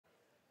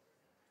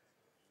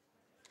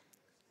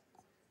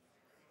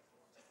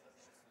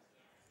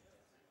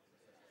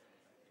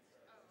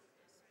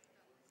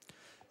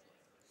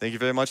Thank you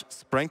very much,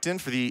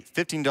 Sprankton, for the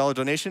 $15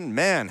 donation.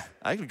 Man,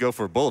 I could go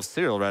for a bowl of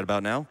cereal right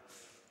about now.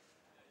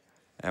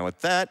 And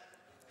with that,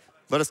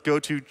 let us go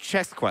to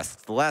Chex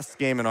Quest, the last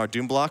game in our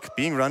Doom block,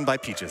 being run by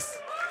Peaches.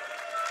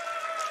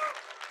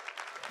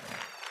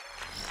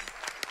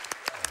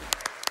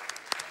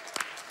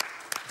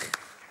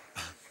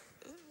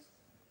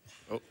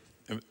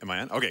 Am I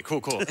on? Okay,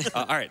 cool.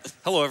 All right.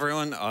 Hello,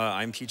 everyone.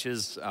 I'm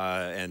Peaches,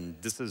 and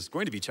this is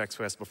going to be Chex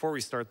Quest. Before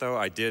we start, though,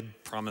 I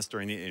did promise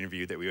during the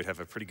interview that we would have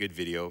a pretty good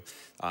video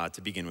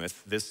to begin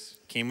with. This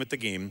came with the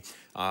game.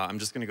 I'm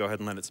just going to go ahead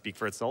and let it speak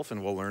for itself,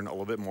 and we'll learn a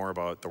little bit more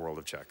about the world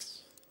of Chex.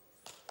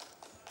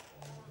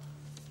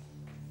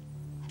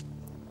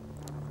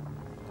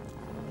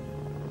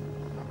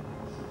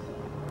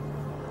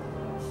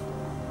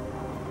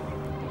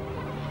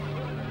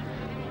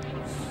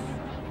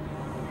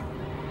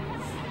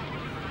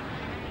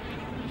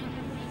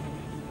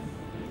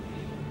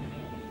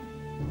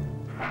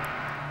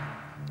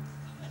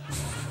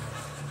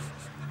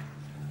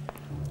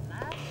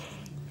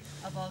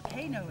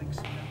 Volcano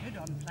exploded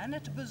on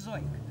planet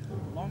Bezoik,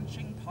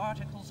 launching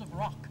particles of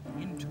rock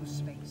into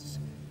space.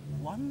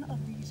 One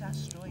of these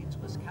asteroids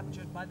was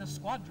captured by the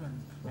squadron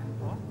and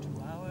brought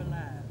to our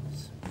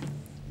labs.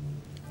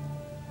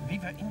 We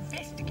were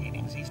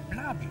investigating these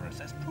blobulars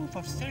as proof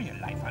of cereal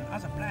life on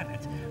other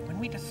planets when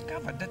we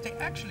discovered that they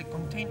actually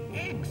contain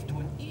eggs to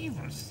an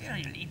evil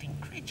cereal-eating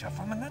creature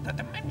from another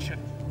dimension.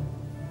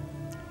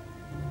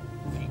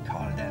 We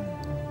call them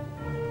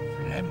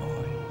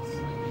flemoids.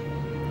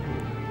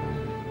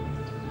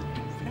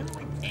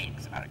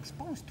 Eggs are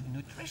exposed to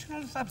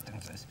nutritional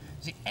substances.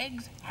 The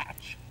eggs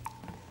hatch.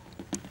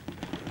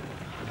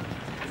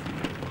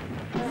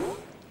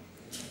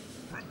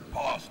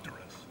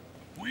 Preposterous!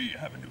 We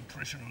have a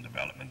nutritional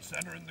development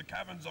center in the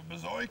caverns of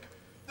Bezoik.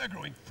 They're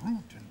growing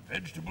fruit and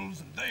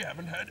vegetables, and they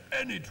haven't had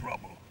any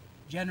trouble.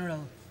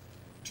 General,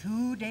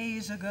 2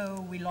 days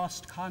ago we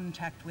lost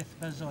contact with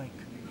Bezoik.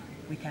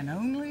 We can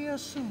only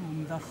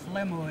assume the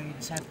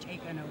flemoids have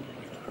taken over.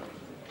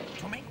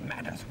 To make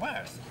matters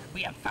worse,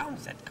 we have found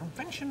that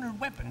conventional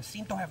weapons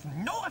seem to have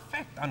no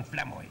effect on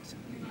flemoids.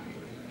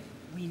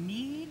 We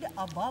need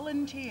a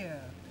volunteer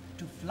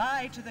to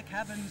fly to the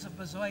caverns of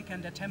Bezoik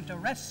and attempt a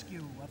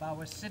rescue of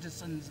our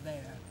citizens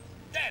there.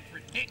 That's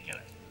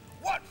ridiculous.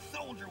 What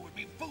soldier would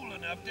be fool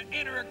enough to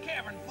enter a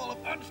cavern full of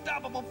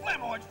unstoppable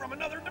flemoids from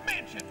another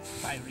dimension?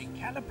 By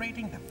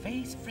recalibrating the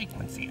phase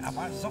frequency of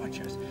our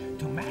Zorchers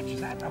to match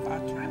that of our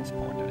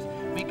transporters,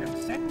 we can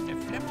send the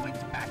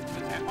flemoids back to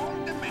their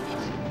own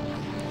dimension.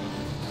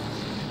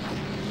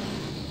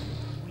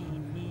 We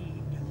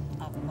need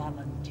a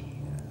volunteer.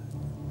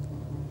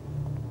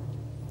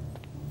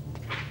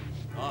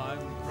 I'm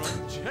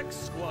from Chex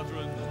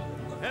Squadron,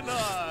 and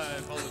I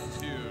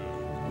volunteer.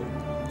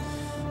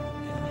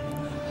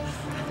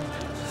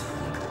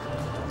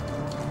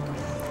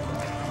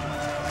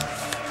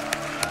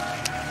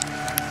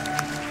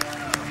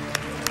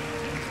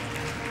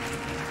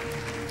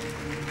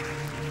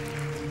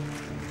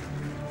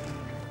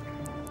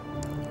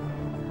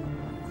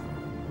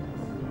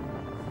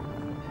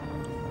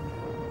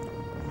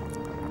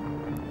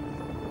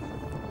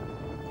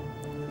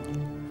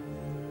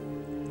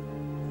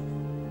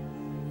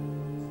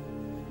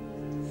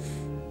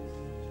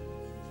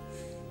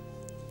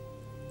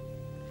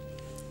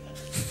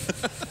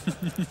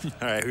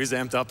 All right, who's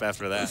amped up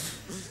after that?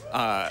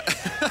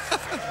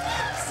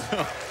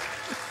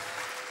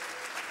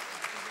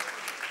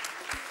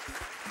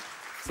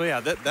 So yeah,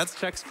 that's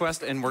Chex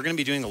Quest, and we're going to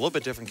be doing a little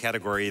bit different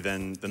category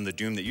than the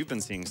Doom that you've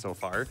been seeing so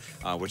far,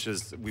 which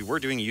is we were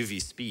doing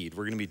UV Speed.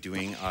 We're going to be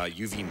doing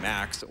UV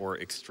Max or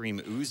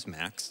Extreme Ooze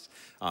Max.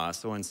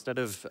 So instead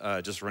of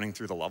just running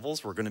through the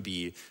levels, we're going to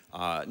be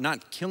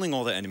not killing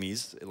all the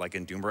enemies like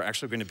in Doom. We're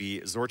actually going to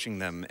be zorching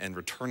them and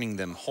returning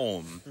them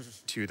home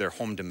to their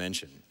home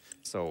dimension.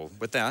 So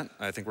with that,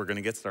 I think we're going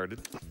to get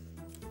started.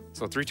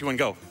 So 3, 2, 1,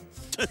 go.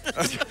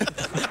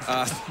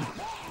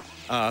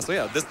 So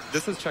yeah,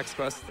 this is Chex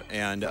Quest,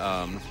 and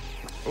oh,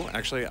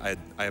 actually, I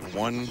have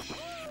one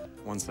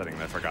setting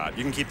that I forgot.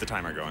 You can keep the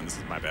timer going. This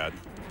is my bad.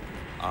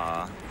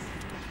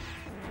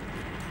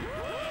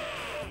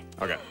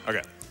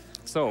 Okay.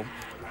 So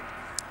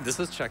this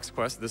is Chex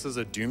Quest. This is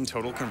a Doom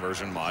Total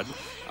Conversion mod.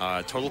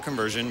 Total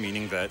Conversion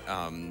meaning that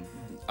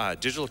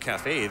Digital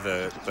Cafe,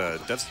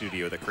 the dev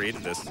studio that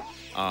created this,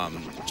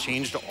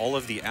 changed all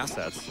of the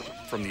assets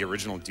from the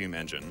original Doom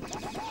engine.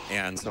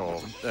 And so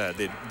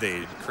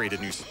they created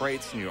new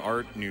sprites, new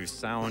art, new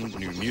sound,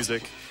 new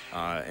music,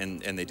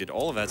 and they did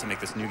all of that to make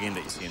this new game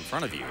that you see in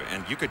front of you.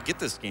 And you could get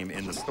this game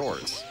in the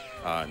stores.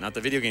 Not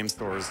the video game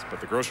stores,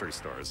 but the grocery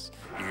stores.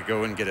 You could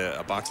go and get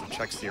a box of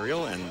Chex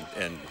cereal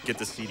and get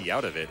the CD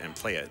out of it and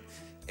play it.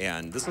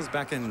 And this was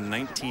back in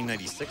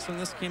 1996 when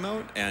this came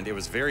out, and it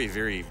was very,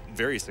 very,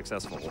 very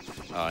successful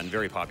and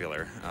very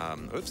popular.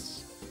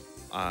 Oops.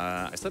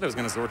 I said I was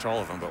going to zorch all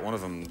of them, but one of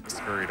them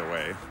scurried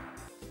away.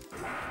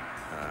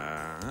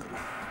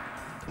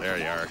 There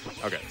you are.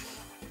 Okay.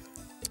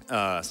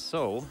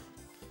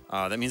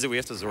 that means that we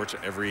have to Zorch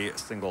every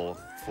single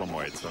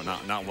Flamoid, so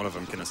not one of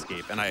them can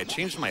escape. And I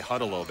changed my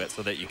HUD a little bit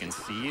so that you can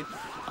see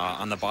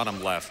on the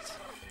bottom left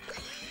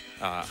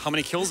how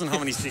many kills and how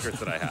many secrets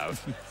that I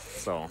have.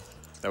 So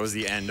that was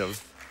the end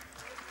of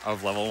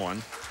level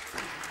 1.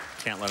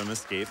 Can't let him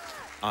escape.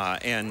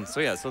 And so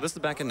yeah, so this is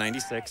back in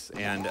 '96,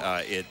 and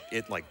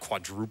it like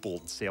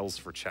quadrupled sales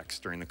for Chex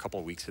during the couple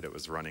of weeks that it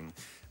was running.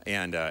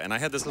 And I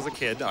had this as a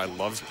kid. I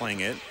loved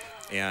playing it.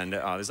 And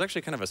there's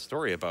actually kind of a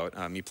story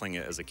about me playing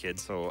it as a kid.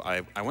 So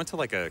I went to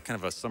like a kind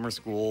of a summer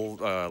school,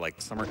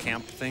 like summer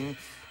camp thing.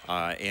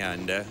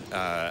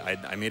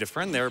 I made a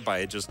friend there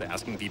by just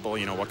asking people,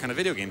 you know, what kind of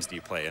video games do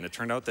you play? And it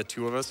turned out that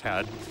 2 of us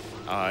had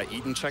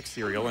eaten Chex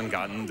cereal and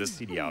gotten this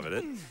CD out of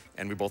it.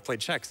 And we both played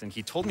Chex. And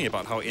he told me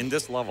about how in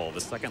this level, the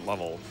second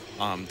level,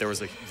 there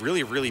was a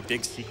really, really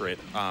big secret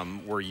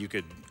where you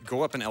could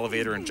go up an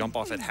elevator and jump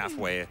off it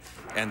halfway.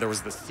 And there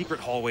was this secret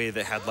hallway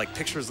that had like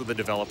pictures of the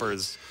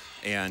developers.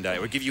 And it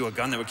would give you a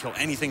gun that would kill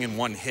anything in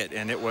 1 hit.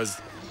 And it was,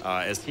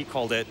 as he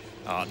called it,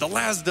 the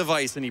last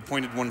device. And he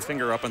pointed 1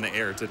 finger up in the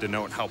air to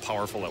denote how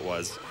powerful it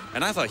was.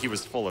 And I thought he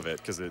was full of it,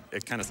 because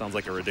it kind of sounds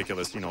like a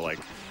ridiculous, you know, like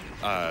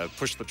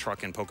push the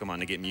truck in Pokemon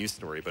to get Mew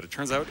story. But it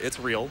turns out it's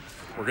real.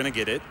 We're going to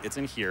get it. It's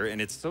in here.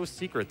 And it's so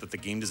secret that the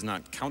game does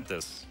not count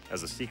this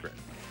as a secret.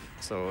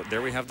 So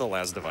there we have the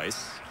last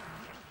device.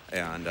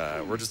 And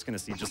we're just going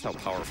to see just how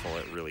powerful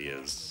it really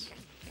is.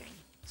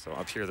 So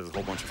up here, there's a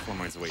whole bunch of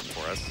Flamoids waiting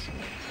for us.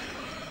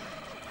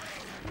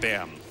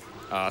 Bam.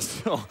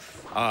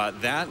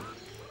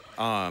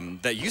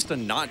 That used to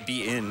not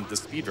be in the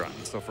speedrun.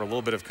 So for a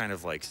little bit of kind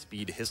of like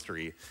speed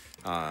history,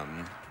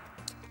 the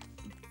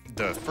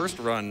first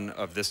run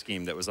of this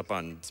game that was up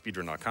on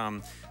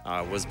speedrun.com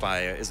was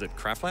by, is it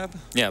CraftLab?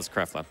 Yeah, it's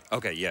CraftLab.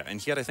 Okay, yeah,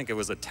 and he had, I think it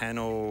was a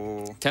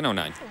 1009.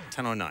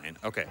 1009,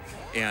 okay.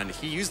 And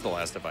he used the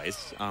last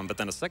device, but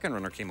then a second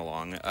runner came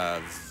along,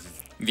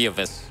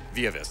 Viavis.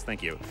 Viavis,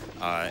 thank you.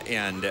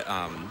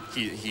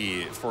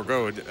 He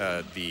foregoed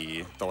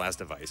the last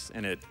device,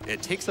 and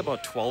it takes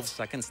about 12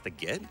 seconds to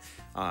get,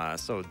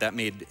 so that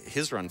made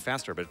his run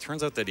faster. But it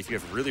turns out that if you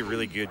have really,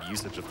 really good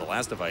usage of the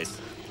last device,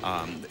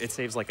 it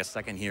saves like a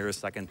second here, a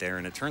second there,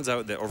 and it turns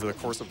out that over the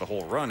course of the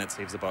whole run, it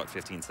saves about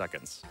 15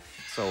 seconds.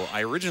 So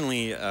I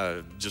originally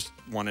just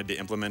wanted to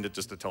implement it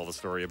just to tell the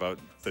story about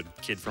the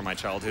kid from my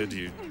childhood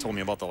who told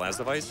me about the last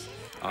device,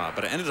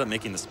 but I ended up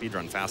making the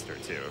speedrun faster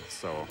too.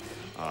 So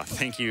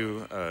thank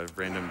you,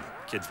 random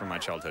kid from my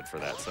childhood, for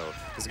that. So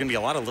there's gonna be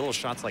a lot of little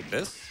shots like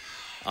this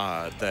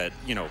that,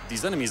 you know,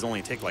 these enemies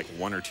only take like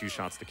 1 or 2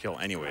 shots to kill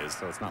anyways,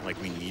 so it's not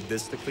like we need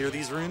this to clear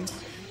these runes,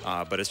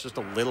 but it's just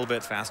a little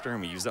bit faster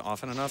and we use it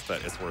often enough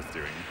that it's worth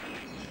doing.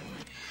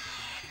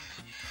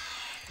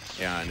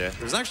 And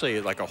there's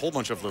actually like a whole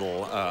bunch of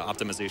little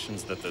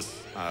optimizations that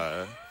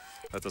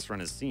this run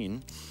has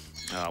seen.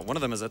 One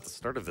of them is at the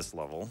start of this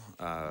level.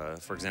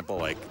 For example,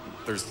 like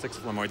there's 6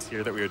 Flamoids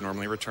here that we would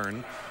normally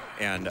return,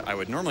 and I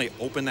would normally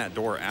open that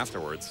door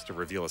afterwards to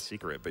reveal a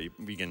secret, but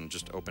we can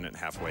just open it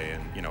halfway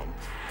and, you know,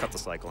 cut the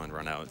cycle and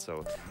run out.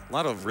 So a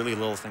lot of really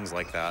little things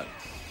like that.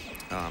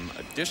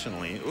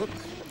 Additionally,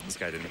 this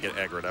guy didn't get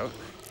aggroed out.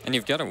 And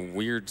you've got a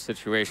weird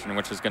situation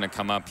which is going to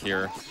come up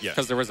here,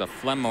 because there was a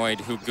Flamoid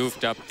who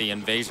goofed up the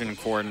invasion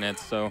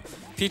coordinates, so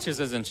Peaches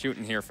isn't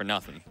shooting here for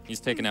nothing.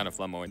 He's taking out a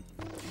Flamoid.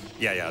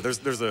 Yeah,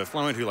 there's a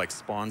Flamoid who like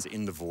spawns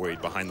in the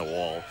void behind the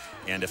wall,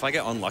 and if I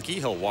get unlucky,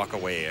 he'll walk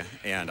away,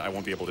 and I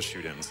won't be able to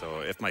shoot him. So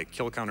if my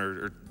kill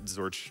counter or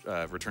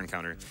Zorch return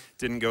counter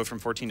didn't go from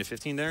 14 to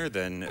 15 there,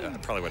 then I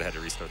probably would have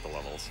had to restart the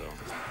level. So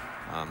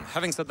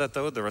having said that,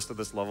 though, the rest of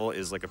this level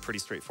is like a pretty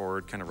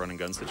straightforward kind of run and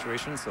gun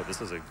situation, so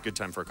this is a good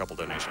time for a couple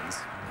donations.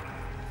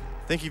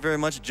 Thank you very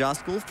much,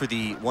 Joskul, for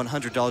the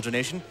 $100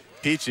 donation.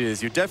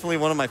 Peaches, you're definitely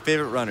one of my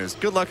favorite runners.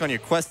 Good luck on your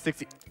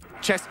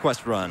Chex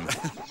Quest run.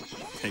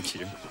 Thank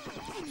you.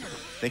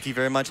 Thank you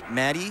very much,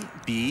 Maddie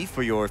B,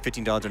 for your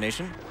 $15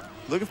 donation.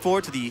 Looking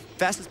forward to the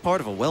fastest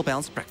part of a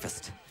well-balanced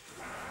breakfast.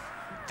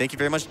 Thank you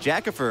very much,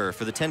 Jackifer,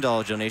 for the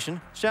 $10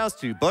 donation. Shouts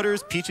to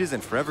Butters, Peaches,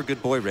 and forever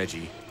good boy,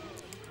 Reggie.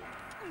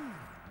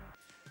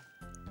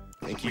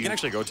 Thank you. We can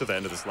actually go to the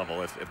end of this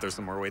level if there's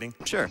some more waiting.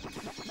 Sure.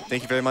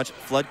 Thank you very much,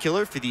 Flood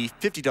Killer, for the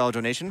 $50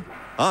 donation.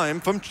 I'm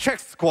from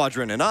Chex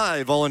Squadron, and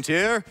I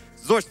volunteer.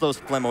 Zorch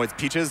those Flamoids,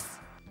 Peaches.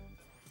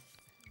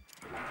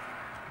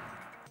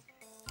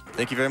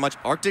 Thank you very much,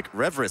 Arctic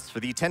Reverus,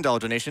 for the $10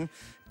 donation.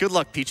 Good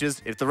luck,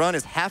 Peaches. If the run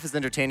is half as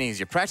entertaining as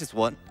your practice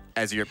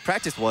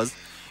was,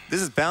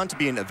 this is bound to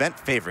be an event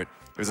favorite.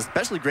 It was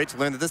especially great to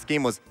learn that this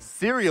game was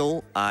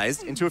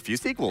serialized into a few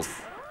sequels.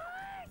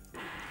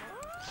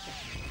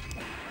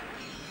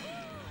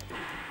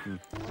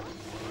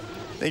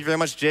 Thank you very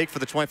much, Jake, for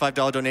the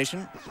 $25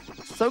 donation.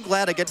 So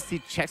glad I get to see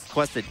Chex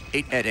Quest at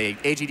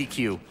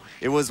AGDQ.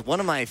 It was one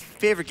of my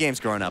favorite games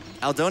growing up.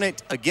 I'll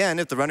donate again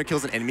if the runner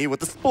kills an enemy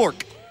with a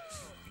spork.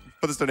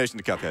 Put this donation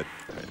to Cuphead.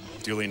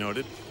 Right. Duly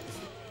noted.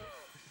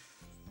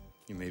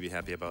 You may be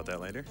happy about that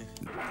later.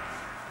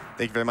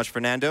 Thank you very much,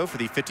 Fernando, for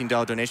the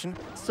 $15 donation.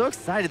 So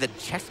excited that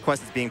Chex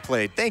Quest is being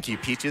played. Thank you,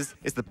 Peaches.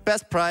 It's the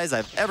best prize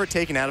I've ever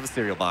taken out of a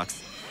cereal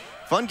box.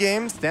 Fun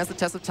game, stands the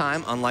test of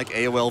time, unlike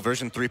AOL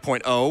version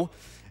 3.0.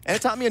 And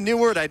it taught me a new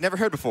word I'd never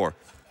heard before.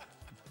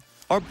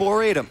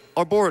 Arboretum.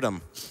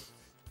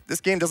 This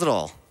game does it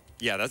all.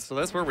 Yeah, that's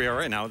where we are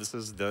right now. This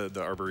is the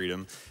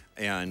Arboretum.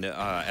 And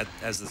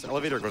as this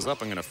elevator goes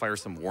up, I'm going to fire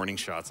some warning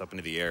shots up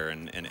into the air,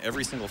 and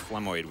every single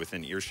Flemoid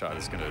within earshot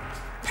is going to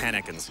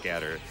panic and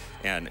scatter.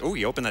 And, oh,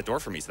 you opened that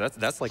door for me, so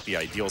that's like the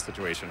ideal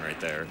situation right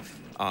there.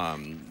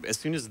 As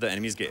soon as the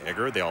enemies get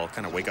aggro, they all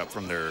kind of wake up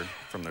from their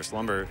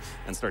slumber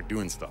and start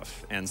doing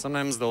stuff. And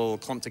sometimes they'll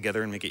clump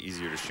together and make it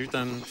easier to shoot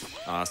them.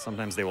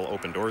 Sometimes they will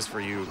open doors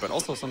for you, but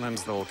also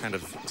sometimes they'll kind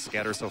of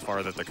scatter so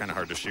far that they're kind of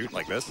hard to shoot,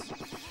 like this.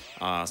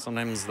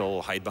 Sometimes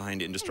they'll hide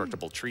behind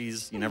indestructible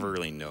trees. You never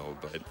really know,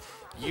 but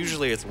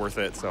usually it's worth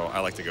it, so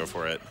I like to go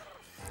for it.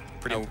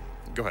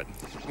 Go ahead.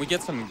 We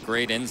get some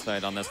great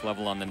insight on this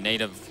level on the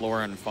native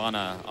flora and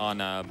fauna on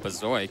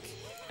Bazoik,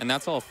 and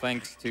that's all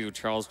thanks to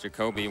Charles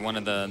Jacoby, one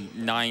of the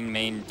 9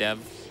 main devs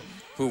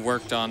who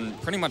worked on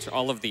pretty much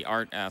all of the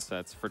art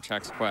assets for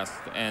Chex Quest.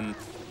 And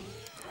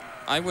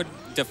I would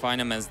define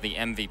him as the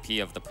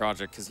MVP of the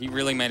project because he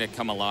really made it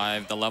come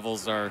alive. The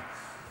levels are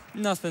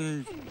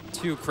nothing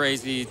too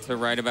crazy to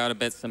write about, a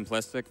bit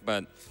simplistic,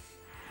 but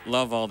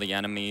love all the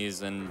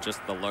enemies and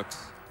just the looks.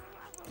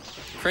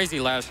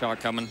 Crazy last shot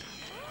coming.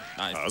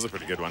 Nice. That was a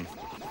pretty good one.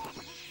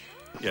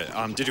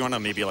 Yeah, did you want to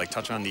maybe like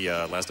touch on the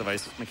last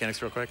device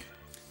mechanics real quick?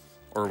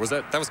 Or was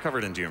that was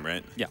covered in Doom,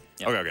 right? Yeah.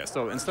 Okay.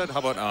 So instead, how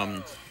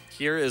about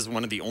here is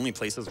one of the only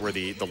places where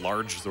the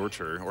large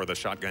Zorcher, or the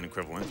shotgun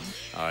equivalent,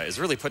 is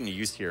really put into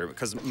use here,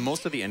 because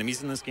most of the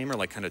enemies in this game are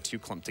like kind of too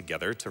clumped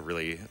together to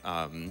really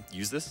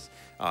use this.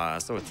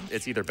 So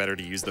it's either better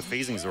to use the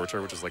phasing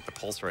Zorcher, which is like the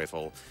pulse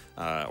rifle,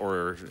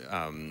 or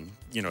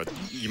you know,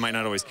 you might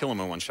not always kill him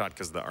in one shot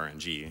because of the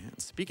RNG.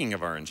 And speaking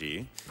of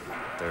RNG,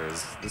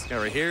 there's this guy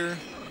right here.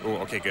 Oh,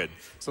 okay, good.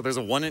 So there's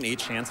a 1 in 8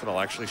 chance that I'll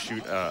actually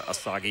shoot a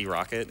soggy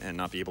rocket and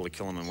not be able to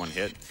kill him in one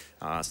hit.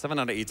 7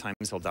 out of 8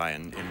 times he'll die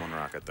in one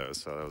rocket though,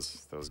 so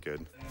that was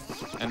good.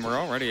 And we're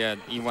already at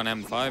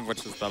E1M5,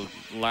 which is the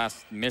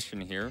last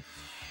mission here.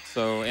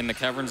 So in the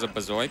caverns of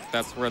Bazoik,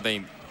 that's where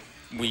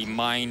we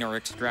mine or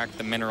extract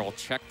the mineral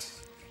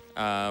Chex,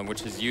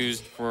 which is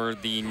used for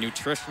the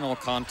nutritional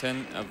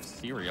content of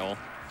cereal.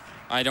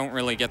 I don't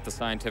really get the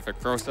scientific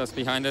process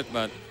behind it,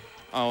 but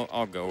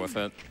I'll go with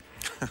it.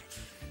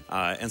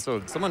 And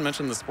so someone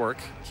mentioned the spork.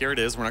 Here it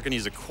is. We're not going to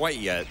use it quite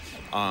yet,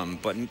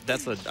 but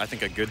that's, I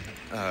think, a good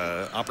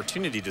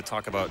opportunity to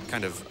talk about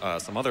kind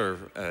of some other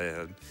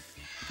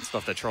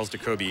stuff that Charles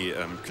Jacoby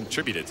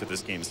contributed to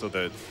this game. So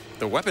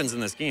the weapons in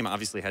this game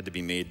obviously had to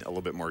be made a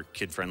little bit more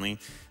kid-friendly.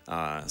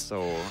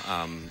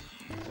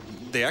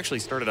 They actually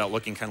started out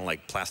looking kind of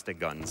like plastic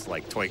guns,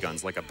 like toy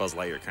guns, like a Buzz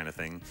Lightyear kind of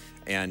thing.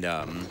 And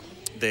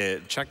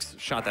the Chex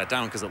shot that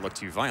down because it looked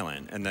too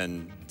violent. And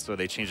then, so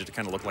they changed it to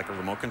kind of look like a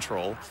remote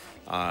control.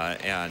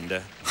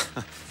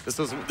 This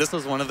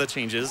was one of the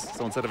changes.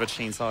 So instead of a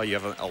chainsaw, you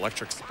have an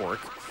electric spork.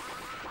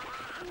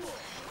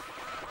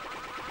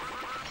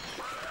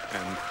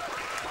 And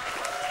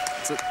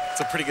it's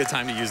a pretty good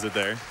time to use it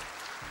there.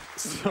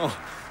 So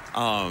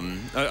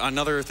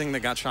another thing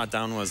that got shot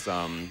down was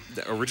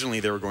originally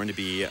they were going to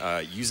be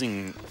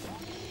using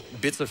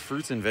bits of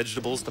fruits and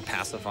vegetables to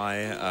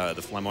pacify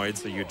the Flemoids,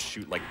 so you'd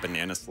shoot like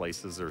banana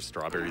slices or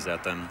strawberries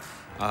at them.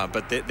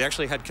 But they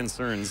actually had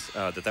concerns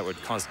that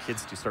would cause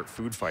kids to start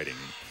food fighting,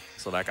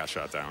 so that got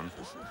shot down.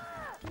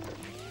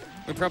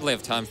 We probably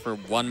have time for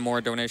one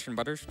more donation,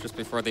 Butters, just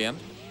before the end.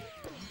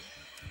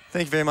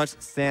 Thank you very much,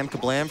 Sam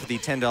Kablam, for the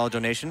 $10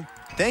 donation.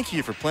 Thank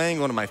you for playing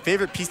one of my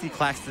favorite PC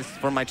classics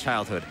from my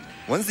childhood.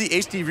 When's the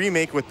HD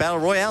remake with Battle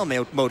Royale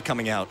mode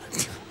coming out?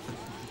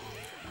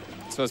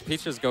 So as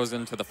Peaches goes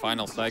into the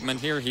final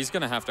segment here, he's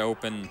going to have to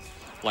open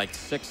like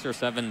 6 or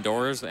 7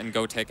 doors and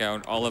go take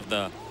out all of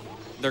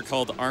they're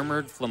called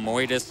Armored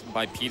Flemoidus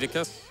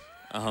Bipedicus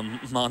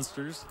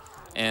monsters.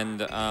 And,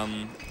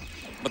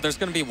 but there's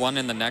going to be one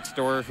in the next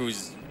door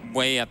who's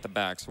way at the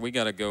back, so we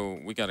gotta go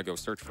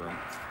search for him.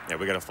 Yeah,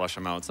 we gotta flush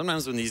them out.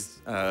 Sometimes when these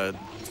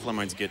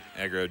Flemoids get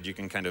aggroed, you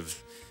can kind of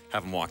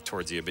have them walk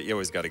towards you, but you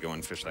always gotta go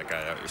and fish that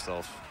guy out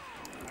yourself.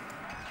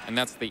 And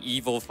that's the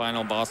evil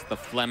final boss, the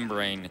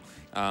Flembrain,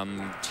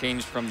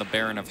 changed from the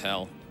Baron of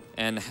Hell,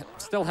 and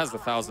still has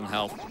 1,000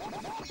 health.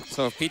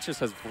 So if Peaches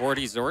has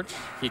 40 Zorch,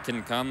 he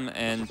can come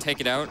and take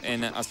it out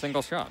in a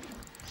single shot.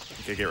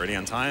 Okay, get ready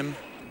on time.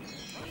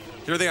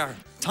 Here they are.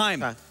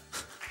 Time.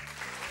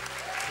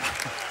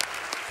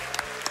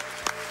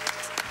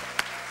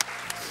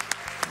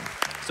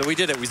 So we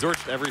did it. We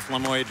Zorched every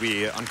Flemoid,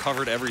 we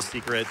uncovered every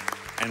secret,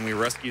 and we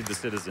rescued the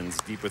citizens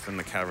deep within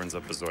the caverns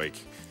of Bazoik.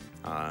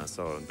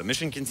 So the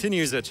mission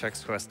continues at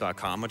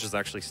chexquest.com, which is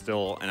actually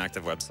still an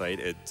active website.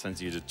 It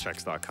sends you to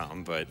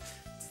chex.com, but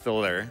it's still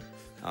there.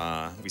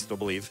 We still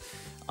believe.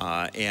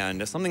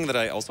 And something that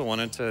I also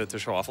wanted to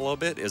show off a little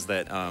bit is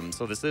that,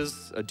 so this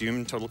is a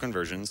Doom total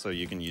conversion, so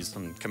you can use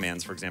some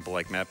commands, for example,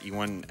 like map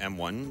E1,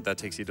 M1, that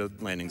takes you to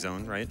landing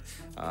zone, right?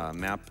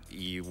 Map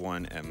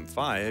E1,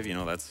 M5, you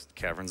know, that's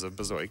Caverns of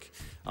Bezoik.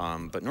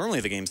 But normally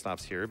the game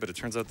stops here, but it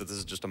turns out that this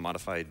is just a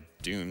modified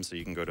Doom, so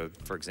you can go to,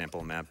 for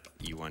example, map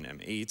E1,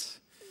 M8,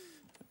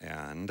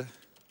 and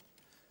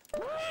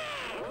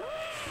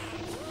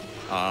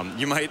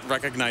you might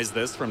recognize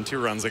this from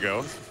 2 runs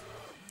ago.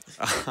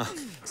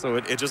 So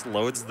it just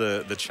loads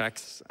the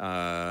Chex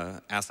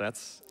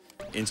assets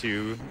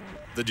into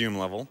the Doom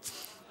level.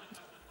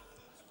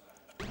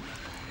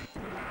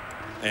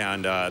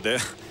 And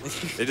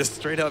they just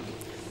straight up,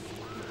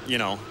 you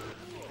know,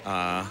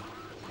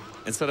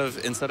 instead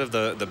of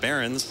the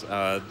Barons,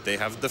 they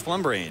have the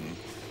Flumbrain.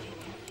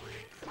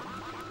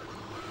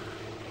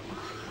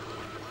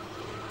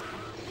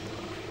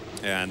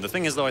 And the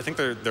thing is, though, I think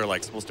they're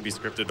like supposed to be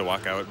scripted to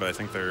walk out, but I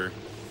think they're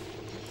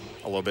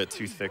a little bit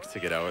too thick to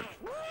get out.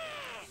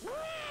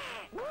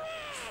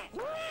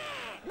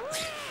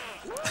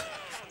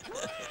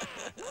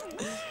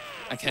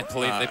 I can't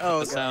believe they put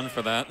the sound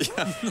for that.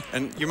 Yeah.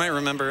 And you might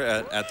remember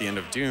at the end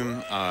of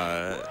Doom,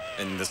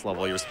 in this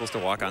level, you were supposed to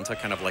walk onto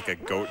kind of like a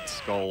goat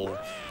skull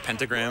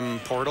pentagram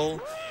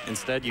portal.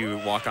 Instead, you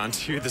walk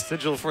onto the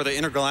sigil for the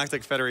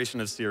Intergalactic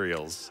Federation of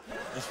Cereals.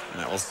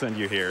 And that will send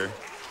you here.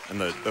 And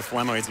the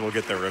Flemoids will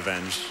get their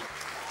revenge.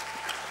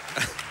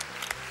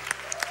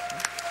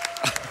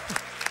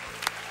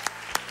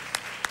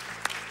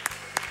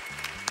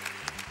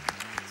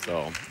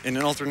 So, in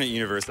an alternate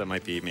universe, that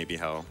might be maybe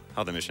how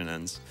the mission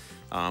ends.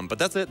 But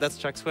that's it. That's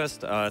Chex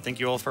Quest. Thank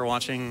you all for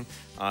watching.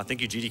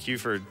 Thank you, GDQ,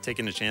 for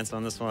taking a chance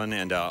on this one.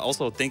 And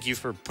also, thank you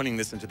for putting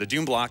this into the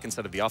Doom block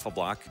instead of the awful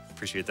block.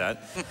 Appreciate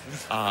that.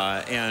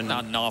 And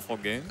not an awful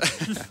game.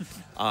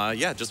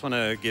 yeah, just want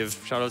to give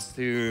shout-outs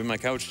to my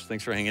couch.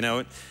 Thanks for hanging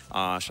out.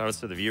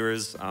 Shout-outs to the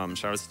viewers.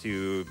 Shout-outs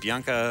to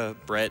Bianca,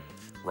 Brett,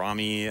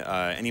 Rami,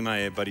 any of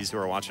my buddies who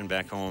are watching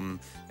back home.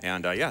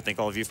 And yeah, thank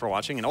all of you for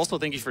watching. And also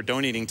thank you for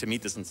donating to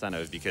meet this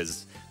incentive,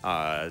 because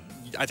I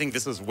think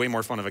this is way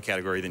more fun of a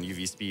category than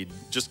UV Speed,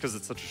 just because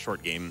it's such a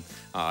short game.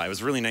 It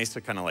was really nice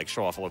to kind of like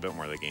show off a little bit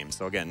more of the game.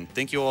 So again,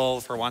 thank you all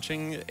for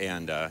watching,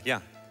 and yeah,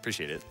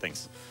 appreciate it.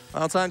 Thanks.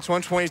 Final time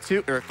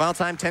 122, or final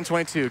time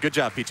 10:22. Good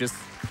job, Peaches.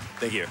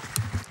 Thank you.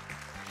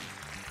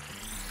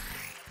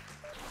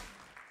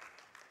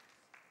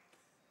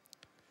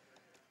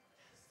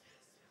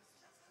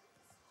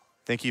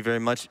 Thank you very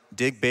much,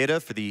 Dig Beta,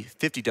 for the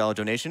 $50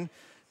 donation.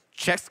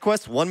 Chex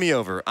Quest won me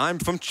over. I'm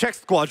from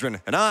Chex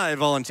Squadron, and I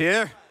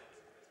volunteer.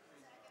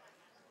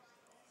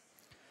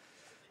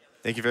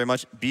 Thank you very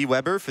much, B.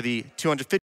 Weber, for the $250.